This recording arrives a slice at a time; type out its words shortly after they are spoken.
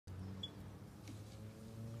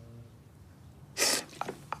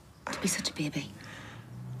be such a baby.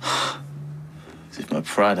 As if my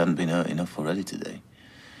pride hadn't been hurt enough already today.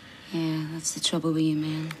 Yeah, that's the trouble with you,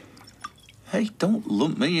 man. Hey, don't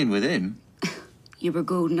lump me in with him. You were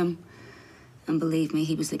goading him. And believe me,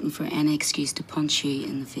 he was looking for any excuse to punch you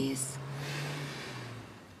in the face.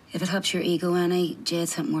 If it helps your ego any,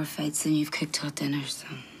 Jade's had more fights than you've cooked hot dinners, so...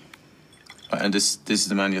 Right, and this is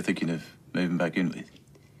the man you're thinking of moving back in with?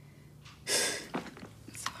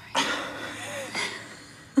 Sorry.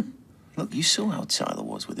 Look, you saw how Tyler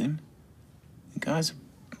was with him. The guy's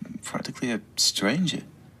practically a stranger.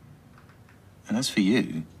 And as for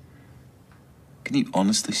you, can you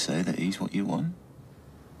honestly say that he's what you want?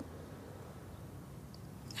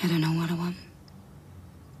 I don't know what I want.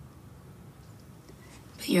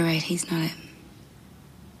 But you're right, he's not it.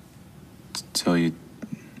 So you're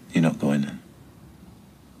not going then?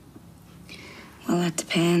 Well, that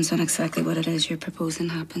depends on exactly what it is you're proposing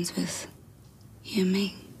happens with you and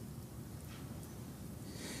me.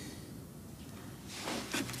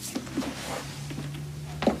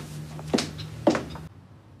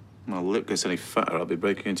 My lip gets any fatter, I'll be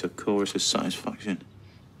breaking into chorus satisfaction.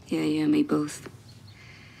 Yeah, you and me both.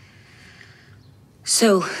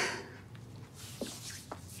 So,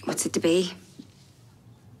 what's it to be?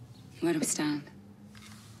 Where do we stand?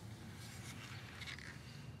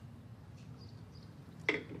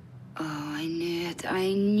 Oh, I knew it.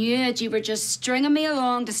 I knew it. You were just stringing me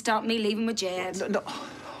along to stop me leaving with Jed. No,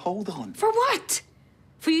 hold on. For what?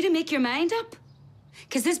 For you to make your mind up?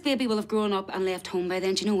 Because this baby will have grown up and left home by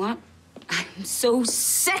then. Do you know what? I'm so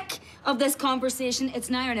sick of this conversation. It's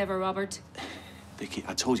now or never, Robert. Vicky,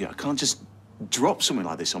 I told you, I can't just drop something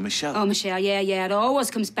like this on Michelle. Oh, Michelle, yeah, it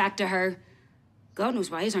always comes back to her. God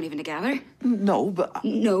knows why you aren't even together. No, but...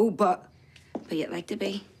 No, but you'd like to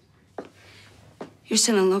be. You're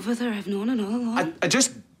still in love with her. I've known it all along. I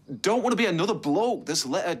just don't want to be another bloke that's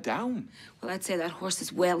let her down. Well, I'd say that horse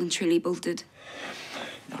is well and truly bolted.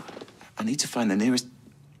 No, I need to find the nearest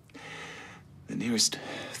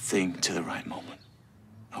thing to the right moment,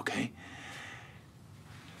 okay?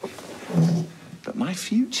 But my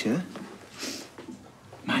future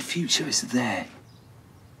is there.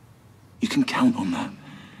 You can count on that.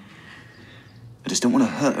 I just don't want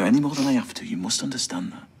to hurt her any more than I have to. You must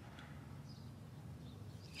understand that.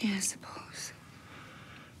 Yeah, I suppose.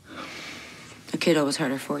 I could always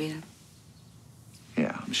hurt her for you.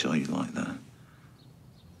 Yeah, I'm sure you'd like that.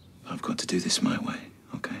 I've got to do this my way,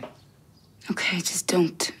 okay? Okay, just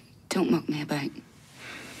don't muck me about.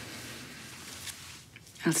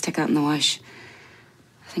 I'll stick that in the wash.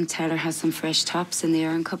 I think Tyler has some fresh tops in the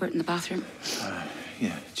iron cupboard in the bathroom.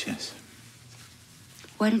 Yeah, cheers.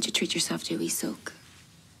 Why don't you treat yourself to a wee soak?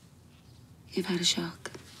 You've had a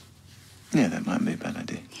shock. Yeah, that might be a bad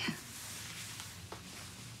idea. Yeah.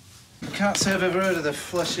 I can't say I've ever heard of the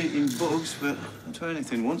flesh-eating bugs, but I'll try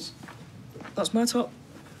anything once. That's my top.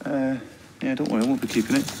 Yeah, don't worry, I won't be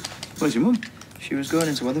keeping it. Where's your mum? She was going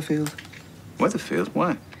into Weatherfield. Weatherfield?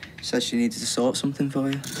 Why? Said she needed to sort something for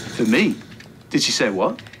you. For me? Did she say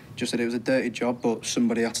what? Just said it was a dirty job, but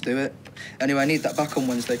somebody had to do it. Anyway, I need that back on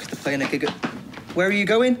Wednesday because they're playing a gig at... Where are you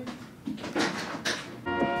going?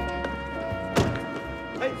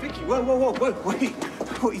 Hey, Vicky, whoa, wait.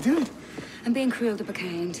 What are you doing? I'm being cruel to be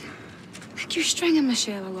kind. Like, you're stringing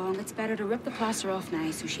Michelle along. It's better to rip the plaster off now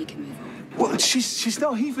so she can move on. Well, she's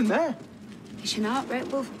not even there. Is she not? Right,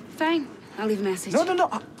 well, fine. I'll leave a message.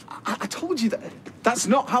 No. I told you that. That's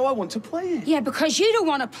not how I want to play it. Yeah, because you don't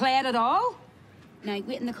want to play it at all. Now,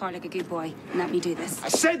 wait in the car like a good boy and let me do this. I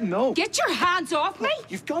said no. Get your hands off me!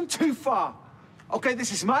 You've gone too far. Okay,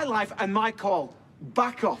 this is my life and my call.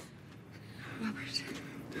 Back off. Robert,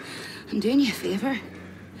 I'm doing you a favour.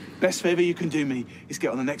 Best favour you can do me is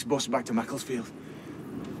get on the next bus back to Macclesfield.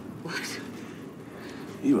 What?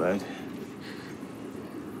 You heard.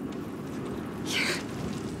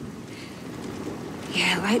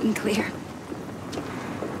 Yeah, light and clear.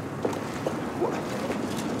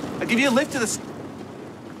 What? I'll give you a lift to the...